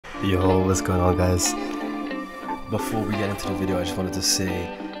Yo, what's going on, guys? Before we get into the video, I just wanted to say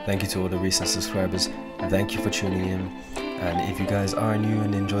thank you to all the recent subscribers. Thank you for tuning in, and if you guys are new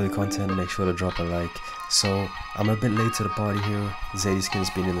and enjoy the content, make sure to drop a like. So I'm a bit late to the party here. ZADIE skin's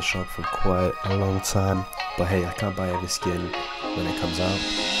been in the shop for quite a long time, but hey, I can't buy every skin when it comes out.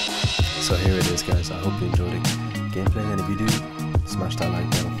 So here it is, guys. I hope you enjoyed the gameplay, and if you do, smash that like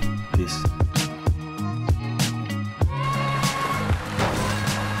button. Peace.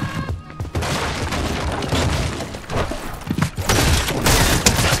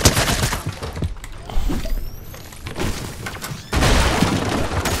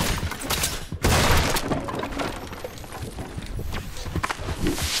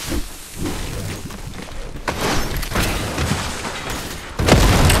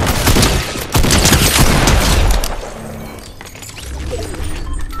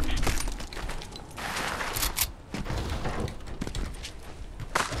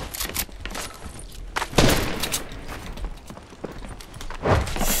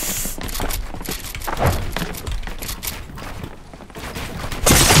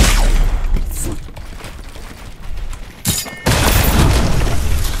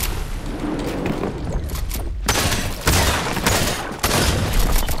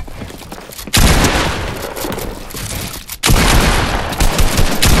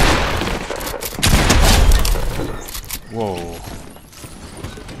 Whoa.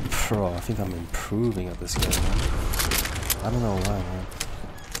 Bro, I think I'm improving at this game, man. I don't know why, man.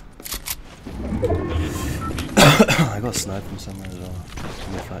 I got sniped from somewhere as well.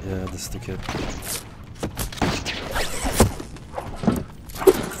 Yeah, this is the kid.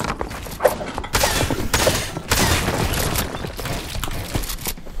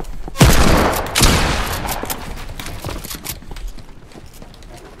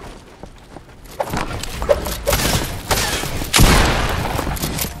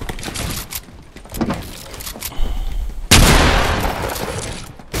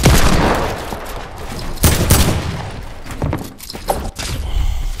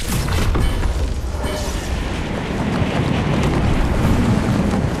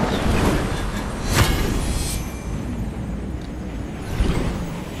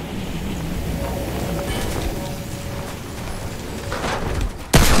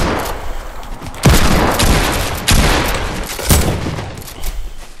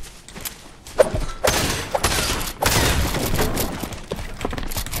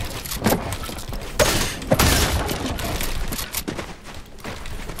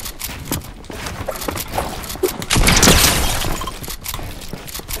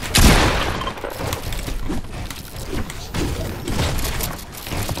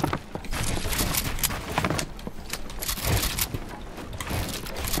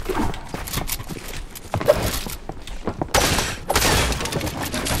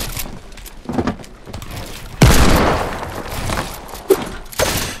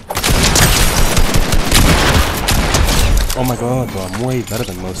 Oh my god, bro, I'm way better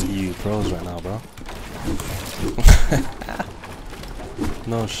than most EU pros right now, bro.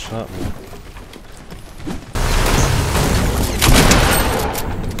 No shot, man.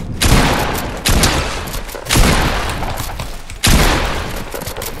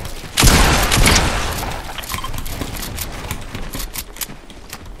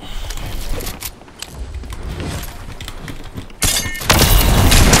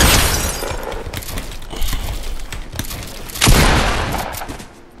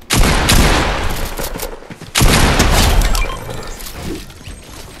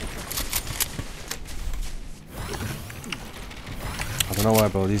 I don't know why,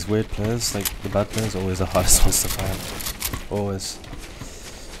 bro, these weird players, like the bad players, are always the hardest ones to find. Always.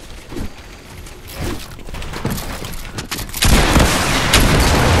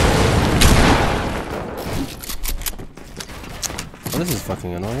 Oh, this is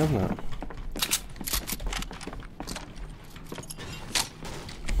fucking annoying, isn't it?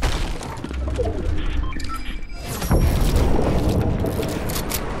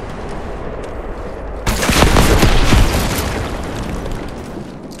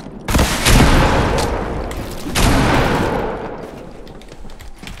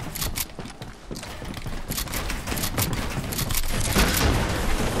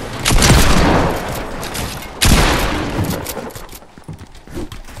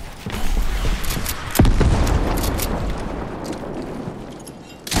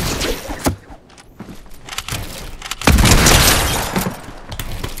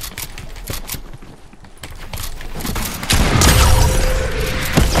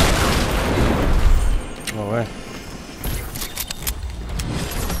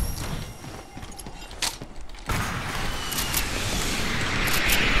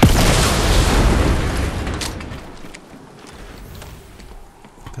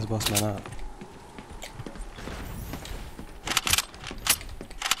 is boss man out?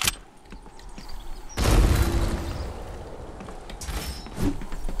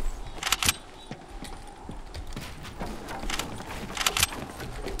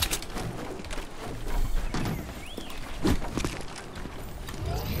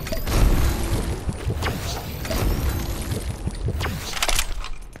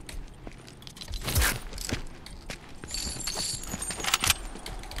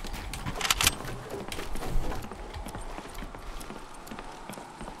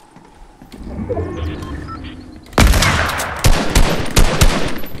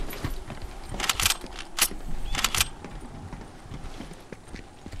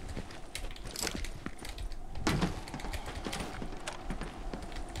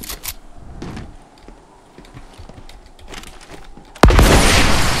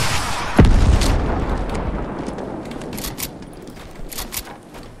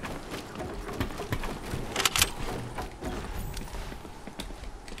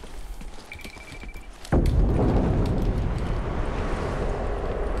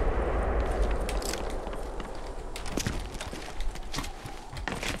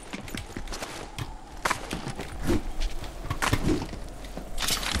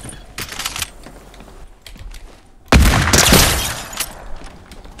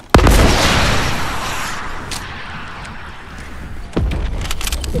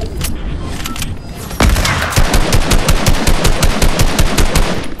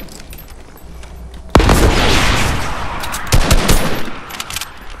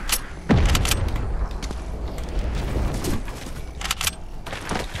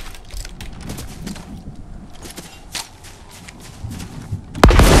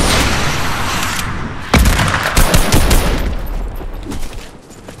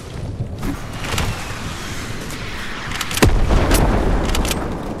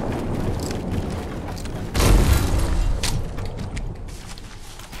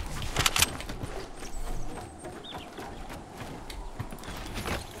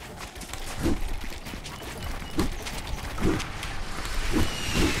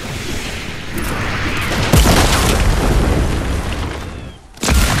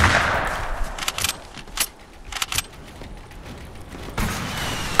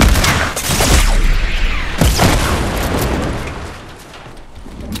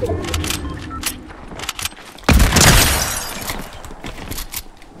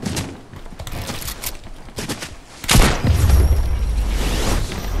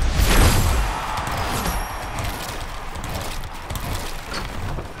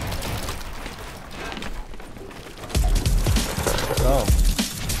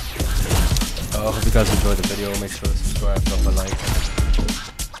 I hope you guys enjoyed the video. Make sure to subscribe, drop a like.